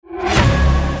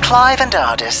Clive and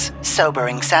Ardis,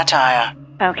 Sobering Satire.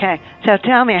 Okay, so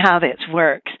tell me how this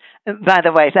works. By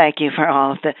the way, thank you for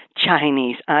all of the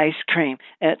Chinese ice cream.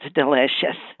 It's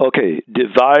delicious. Okay, the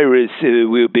virus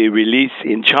will be released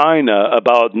in China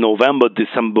about November,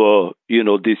 December,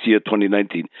 this year,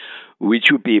 2019,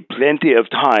 which will be plenty of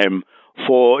time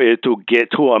for it to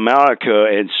get to America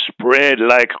and spread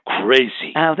like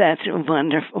crazy. Oh, that's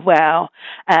wonderful. Wow.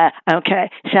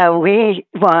 Okay, so we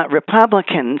want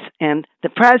Republicans and the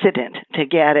president to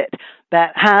get it,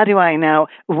 but how do I know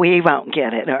we won't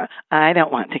get it or I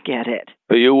don't want to get it?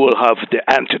 You will have the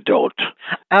antidote.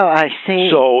 Oh, I see.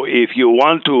 So if you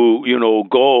want to,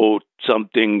 go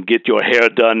something, get your hair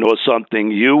done or something,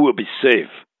 you will be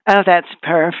safe. Oh, that's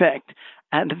perfect.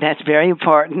 That's very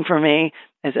important for me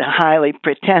as a highly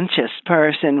pretentious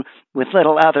person with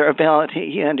little other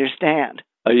ability, you understand?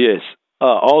 Yes.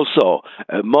 Also,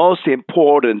 most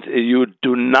important, you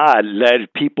do not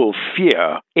let people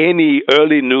fear any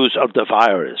early news of the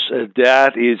virus.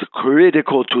 That is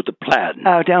critical to the plan.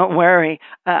 Oh, don't worry.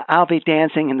 I'll be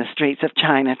dancing in the streets of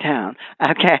Chinatown.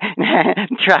 Okay,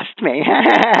 trust me.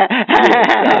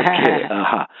 Yes,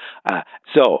 okay.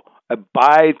 So,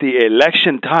 by the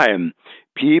election time,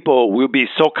 people will be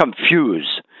so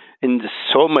confused and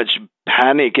so much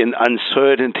panic and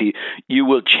uncertainty, you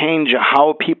will change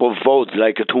how people vote,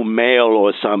 like to mail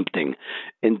or something.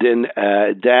 And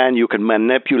then you can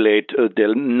manipulate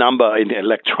the number in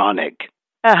electronic.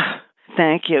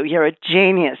 Thank you. You're a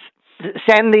genius.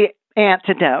 Send the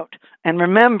antidote. And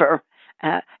remember,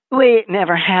 we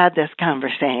never had this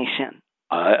conversation.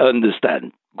 I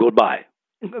understand. Goodbye.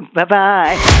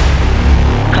 Bye-bye.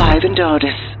 Clive and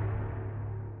Ardis.